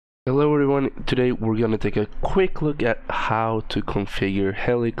Hello everyone, today we're gonna take a quick look at how to configure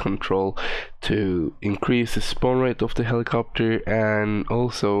Heli Control to increase the spawn rate of the helicopter and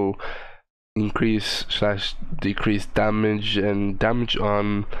also increase/decrease damage and damage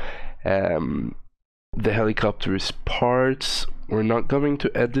on the helicopter's parts. We're not going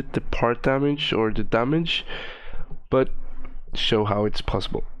to edit the part damage or the damage, but show how it's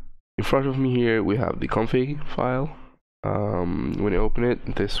possible. In front of me here we have the config file. When you open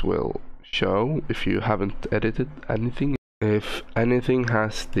it, this will show if you haven't edited anything. If anything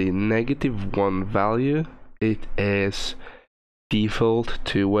has the -1 value, it is default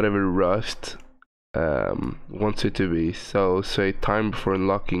to whatever Rust wants it to be. So say time before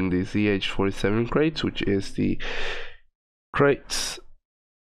unlocking the ZH-47 crates, which is the crates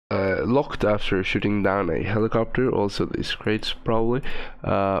locked after shooting down a helicopter. Also these crates probably.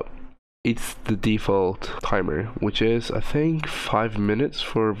 It's the default timer, which is I think 5 minutes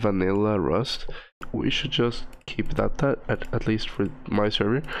for vanilla Rust. We should just keep that at least for my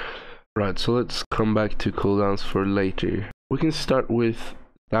server. Right, so let's come back to cooldowns for later. We can start with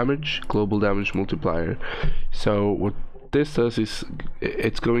damage, global damage multiplier. So what this does is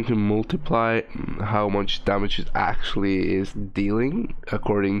it's going to multiply how much damage it actually is dealing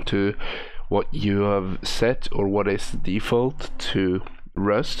according to what you have set or what is the default to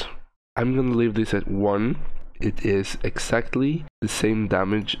Rust. I'm gonna leave this at 1. It is exactly the same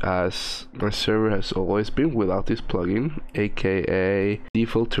damage as my server has always been without this plugin, aka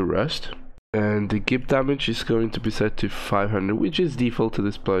default to Rust. And the GIP damage is going to be set to 500, which is default to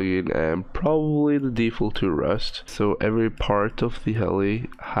this plugin and probably the default to Rust. So every part of the heli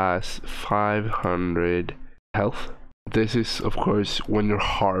has 500 health. This is of course when you're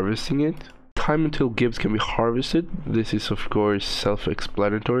harvesting it. Time until gibbs can be harvested. This is of course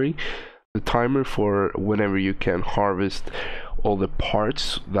self-explanatory. The timer for whenever you can harvest all the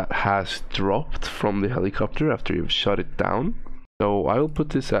parts that has dropped from the helicopter after you've shut it down. So I will put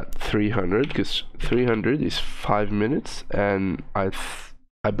this at 300 because 300 is 5 minutes, and I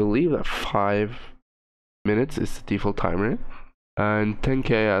believe that 5 minutes is the default timer, and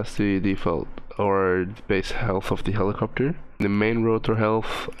 10k as the default or the base health of the helicopter. The main rotor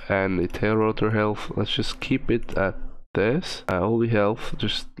health and the tail rotor health, let's just keep it at this. All the health,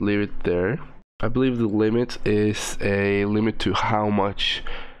 just leave it there. I believe the limit is a limit to how much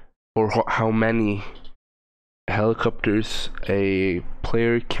or how many helicopters a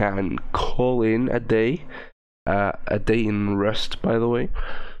player can call in a day in Rust, by the way.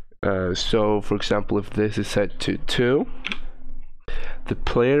 So for example, if this is set to 2, the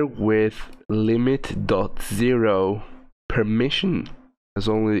player with limit.0 permission has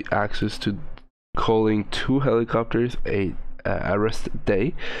only access to calling 2 helicopters a Rust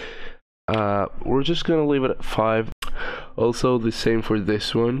day. We're just gonna leave it at 5. Also the same for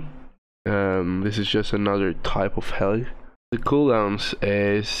this one. This is just another type of heli. The cooldowns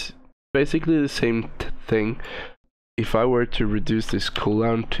is basically the same thing. If I were to reduce this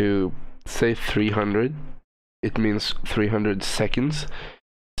cooldown to say 300, it means 300 seconds.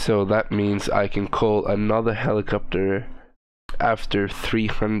 So that means I can call another helicopter after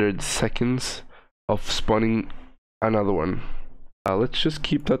 300 seconds of spawning another one. Let's just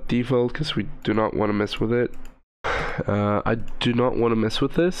keep that default because we do not want to mess with it. I do not want to mess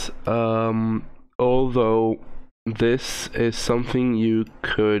with this, although this is something you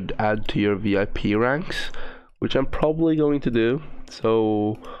could add to your VIP ranks, which I'm probably going to do.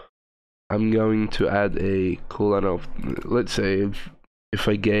 So I'm going to add a cooldown of, let's say if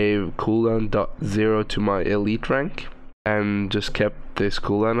I gave cooldown .0 to my elite rank and just kept this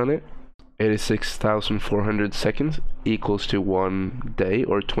cooldown on it, 86,400 seconds equals to 1 day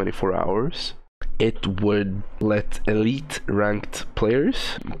or 24 hours. It would let elite ranked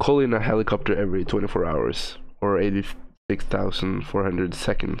players call in a helicopter every 24 hours or 86,400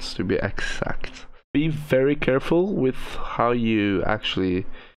 seconds to be exact. Be very careful with how you actually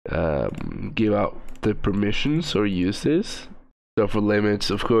give out the permissions or use this. So for limits,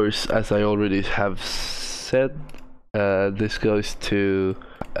 of course, as I already have said, this goes to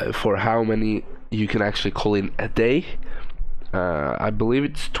for how many you can actually call in a day. I believe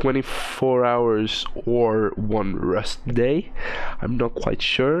it's 24 hours or 1 Rust day. I'm not quite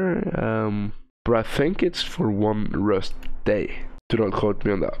sure, but I think it's for 1 Rust day. Do not quote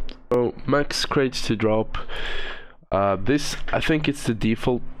me on that. So max crates to drop. This, I think it's the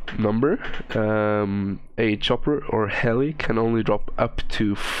default number. A chopper or heli can only drop up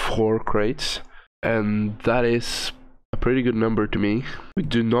to 4 crates, and that is a pretty good number to me. We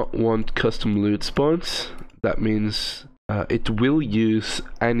do not want custom loot spawns. That means it will use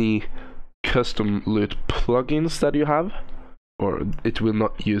any custom loot plugins that you have, or it will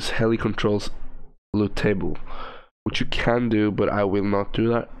not use Heli Control's loot table, which you can do, but I will not do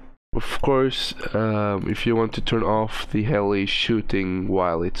that. Of course, if you want to turn off the heli shooting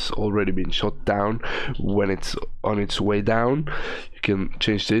while it's already been shot down, when it's on its way down, you can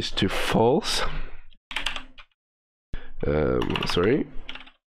change this to false. Sorry.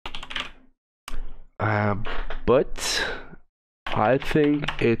 But I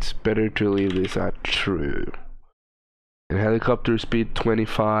think it's better to leave this at true. And helicopter speed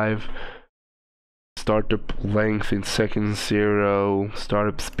 25. Startup length in seconds 0,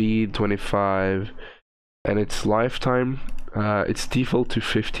 startup speed 25, and its lifetime, it's default to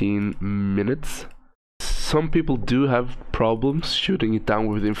 15 minutes. Some people do have problems shooting it down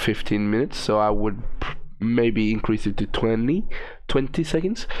within 15 minutes, so I would maybe increase it to 20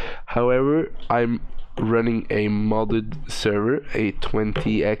 seconds. However, I'm running a modded server, a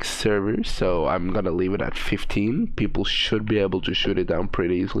 20x server, so I'm gonna leave it at 15. People should be able to shoot it down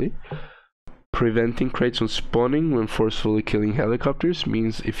pretty easily. Preventing crates from spawning when forcefully killing helicopters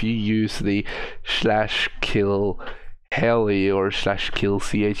means if you use the /kill heli or /kill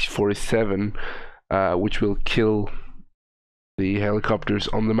CH-47, which will kill the helicopters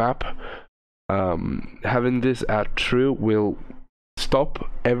on the map, having this at true will stop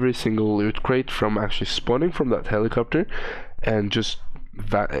every single loot crate from actually spawning from that helicopter, and just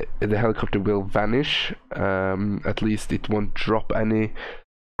the helicopter will vanish. At least it won't drop any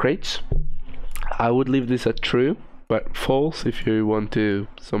crates. I would leave this at true, but false if you want to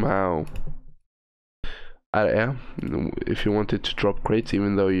somehow, if you wanted to drop crates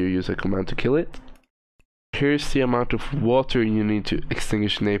even though you use a command to kill it. Here's the amount of water you need to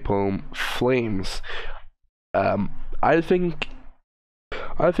extinguish napalm flames. I think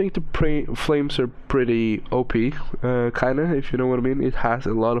the flames are pretty OP, kinda, if you know what I mean. It has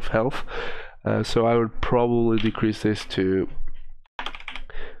a lot of health, so I would probably decrease this to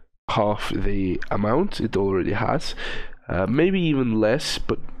half the amount it already has, maybe even less,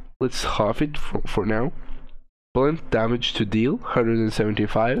 but let's half it for now. Blunt damage to deal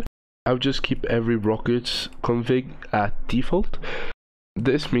 175. I'll just keep every rocket's config at default.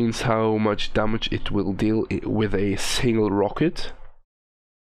 This means how much damage it will deal with a single rocket,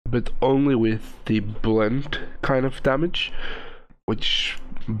 but only with the blunt kind of damage, which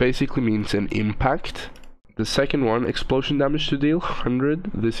basically means an impact. The second one, explosion damage to deal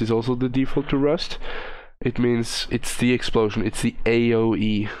 100. This is also the default to Rust. It means it's the explosion, it's the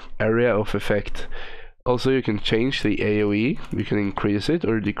AoE, area of effect. Also, you can change the AoE, you can increase it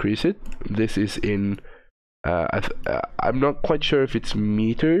or decrease it. This is in, I'm not quite sure if it's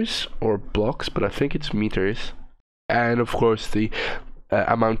meters or blocks, but I think it's meters. And of course the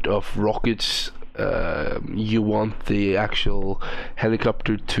amount of rockets you want the actual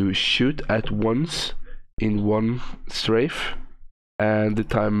helicopter to shoot at once in one strafe, and the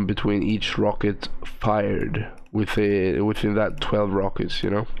time between each rocket fired within that 12 rockets, you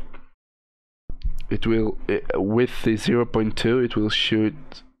know. It will, with the 0.2, it will shoot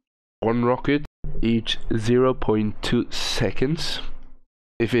one rocket each 0.2 seconds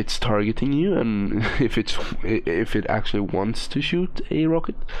if it's targeting you, and if it actually wants to shoot a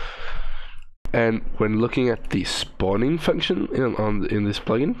rocket. And when looking at the spawning function in this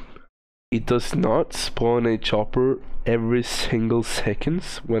plugin, it does not spawn a chopper every single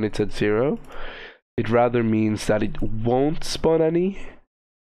seconds when it's at 0. It rather means that it won't spawn any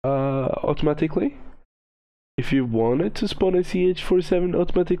automatically. If you wanted to spawn a CH-47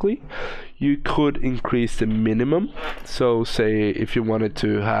 automatically, you could increase the minimum. So say if you wanted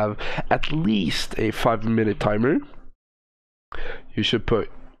to have at least a 5-minute timer, you should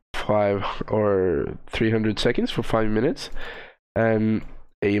put 5 or 300 seconds for 5 minutes, and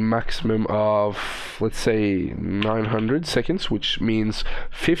a maximum of, let's say, 900 seconds, which means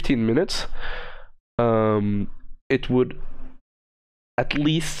 15 minutes. It would at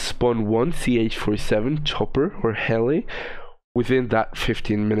least spawn one CH-47 chopper or heli within that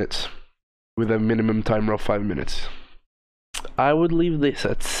 15 minutes, with a minimum timer of 5 minutes. I would leave this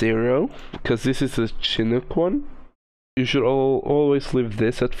at 0, because this is a Chinook one. You should always leave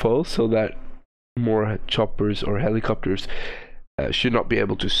this at false, so that more choppers or helicopters should not be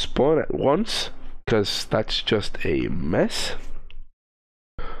able to spawn at once, because that's just a mess.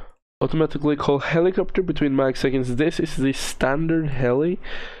 Automatically call helicopter between mag seconds. This is the standard heli.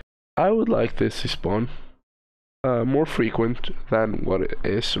 I would like this to spawn more frequent than what it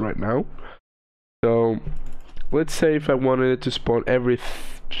is right now. So let's say if I wanted it to spawn every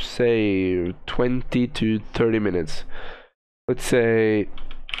say 20 to 30 minutes, let's say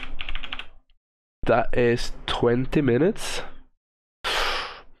that is 20 minutes.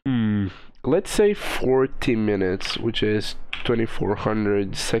 let's say 40 minutes, which is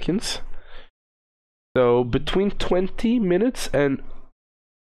 2400 seconds. So between 20 minutes and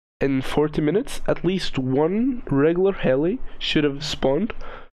 40 minutes, at least one regular heli should have spawned.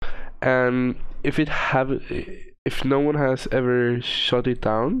 And if no one has ever shut it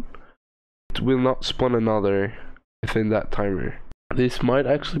down, it will not spawn another within that timer. This might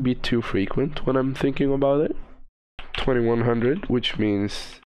actually be too frequent when I'm thinking about it. 2100, which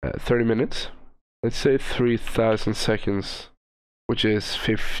means 30 minutes. Let's say 3000 seconds, which is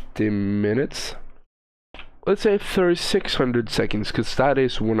 50 minutes. Let's say 3600 seconds, because that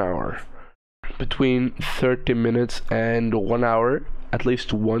is 1 hour. Between 30 minutes and 1 hour, at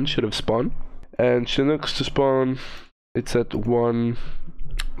least one should have spawned. And Chinooks to spawn, it's at 1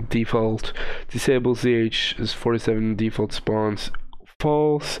 default. Disable ZH is 47 default spawns,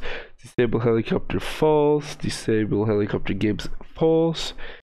 false. Disable helicopter, false. Disable helicopter Gibbs, false.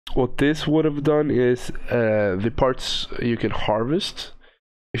 What this would have done is the parts you can harvest.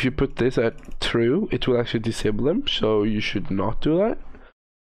 If you put this at true, it will actually disable them, so you should not do that.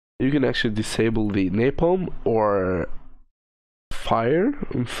 You can actually disable the napalm or fire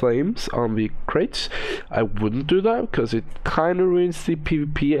and flames on the crates. I wouldn't do that because it kind of ruins the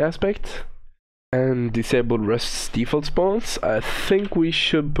PvP aspect. And disable rust's default spawns. I think we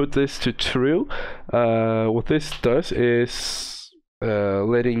should put this to true. What this does is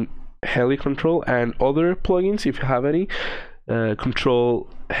letting Heli Control and other plugins, if you have any, control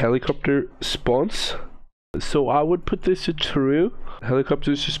helicopter spawns. So I would put this to true.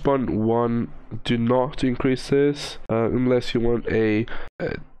 Helicopters to spawn 1. Do not increase this unless you want a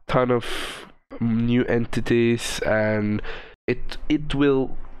ton of new entities, and it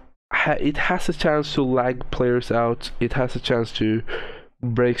has a chance to lag players out. It has a chance to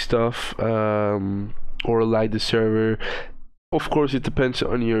break stuff or lag the server. Of course, it depends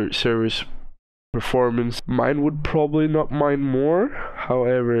on your server's performance. Mine would probably not mind more.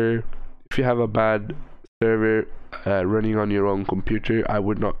 However, if you have a bad server running on your own computer, I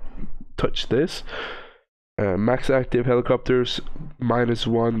would not touch this. Max active helicopters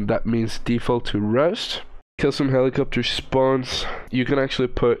 -1, that means default to rust. Custom helicopter spawns, you can actually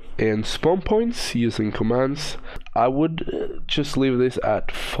put in spawn points using commands. I would just leave this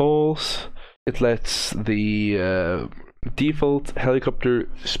at false. It lets the default helicopter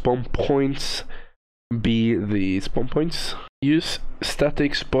spawn points be the spawn points. Use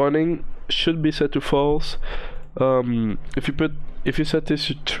static spawning should be set to false. If you set this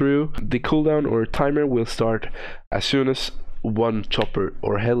to true, the cooldown or timer will start as soon as one chopper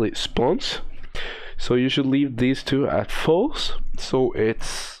or heli spawns. So you should leave these two at false, so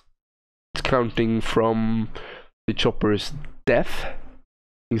it's counting from the chopper's death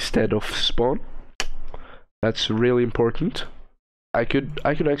instead of spawn. That's really important. I could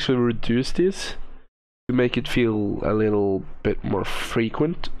actually reduce this to make it feel a little bit more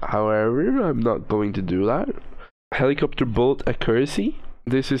frequent. However, I'm not going to do that. Helicopter bullet accuracy,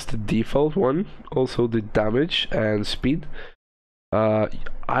 this is the default one. Also the damage and speed.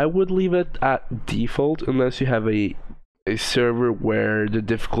 I would leave it at default unless you have a server where the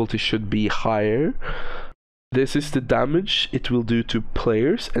difficulty should be higher. This is the damage it will do to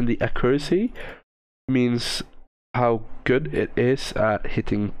players, and the accuracy means how good it is at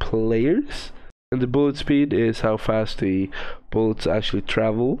hitting players. And the bullet speed is how fast the bullets actually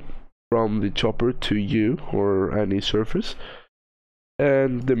travel from the chopper to you or any surface.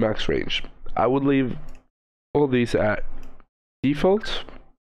 And the max range, I would leave all these at default.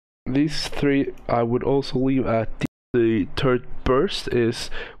 These three I would also leave at the third burst is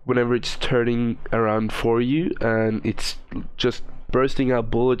whenever it's turning around for you and it's just bursting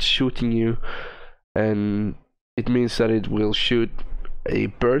out bullets shooting you, and it means that it will shoot a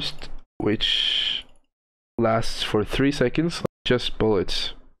burst which lasts for 3 seconds, just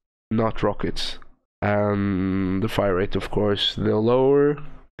bullets, not rockets. And the fire rate, of course, the lower,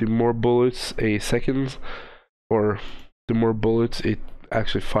 the more bullets a second, or the more bullets it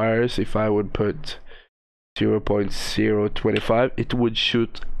actually fires. If I would put 0.025, it would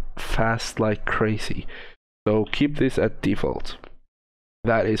shoot fast like crazy. So keep this at default.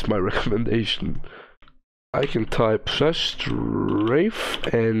 That is my recommendation. I can type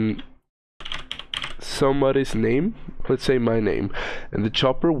 /strafe and somebody's name, let's say my name, and the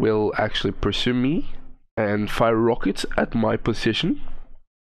chopper will actually pursue me and fire rockets at my position.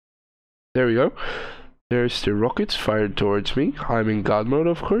 There we go. There's the rockets fired towards me. I'm in God mode,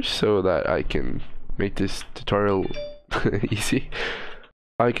 of course, so that I can make this tutorial easy.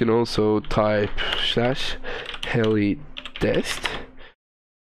 I can also type /heli test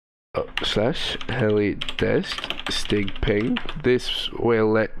slash heli test StigPing. This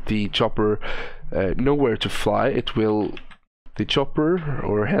will let the chopper know where to fly. The chopper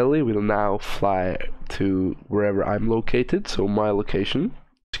or heli will now fly to wherever I'm located, so my location.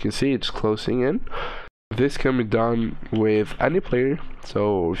 As you can see, it's closing in. This can be done with any player,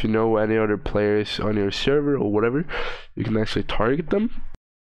 so if you know any other players on your server or whatever, you can actually target them.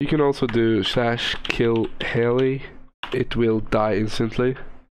 You can also do slash kill heli. It will die instantly.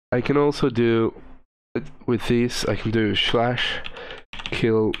 I can also do, with these, I can do slash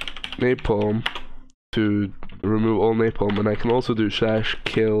kill napalm to remove all napalm, and I can also do slash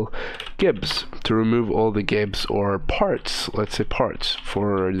kill gibs to remove all the gibs or parts, let's say parts,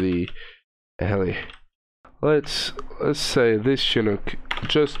 for the heli. Let's say this Chinook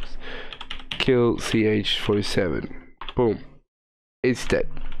just kill CH-47. Boom. It's dead.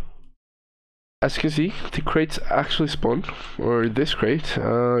 As you can see, the crates actually spawned, or this crate.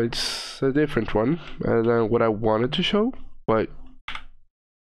 It's a different one than what I wanted to show, but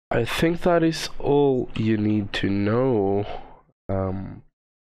I think that is all you need to know.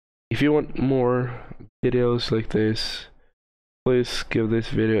 If you want more videos like this, please give this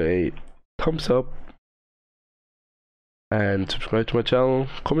video a thumbs up and subscribe to my channel.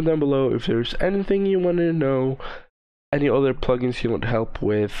 Comment down below if there's anything you want to know, any other plugins you want help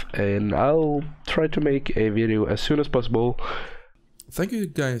with, and I'll try to make a video as soon as possible. Thank you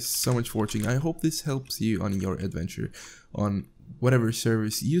guys so much for watching. I hope this helps you on your adventure on whatever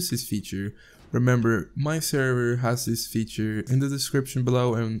servers use this feature. Remember, my server has this feature. In the description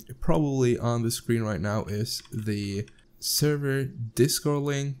below and probably on the screen right now is the server Discord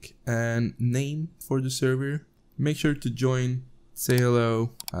link and name for the server. Make sure to join, say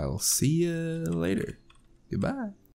hello. I'll see you later. Goodbye.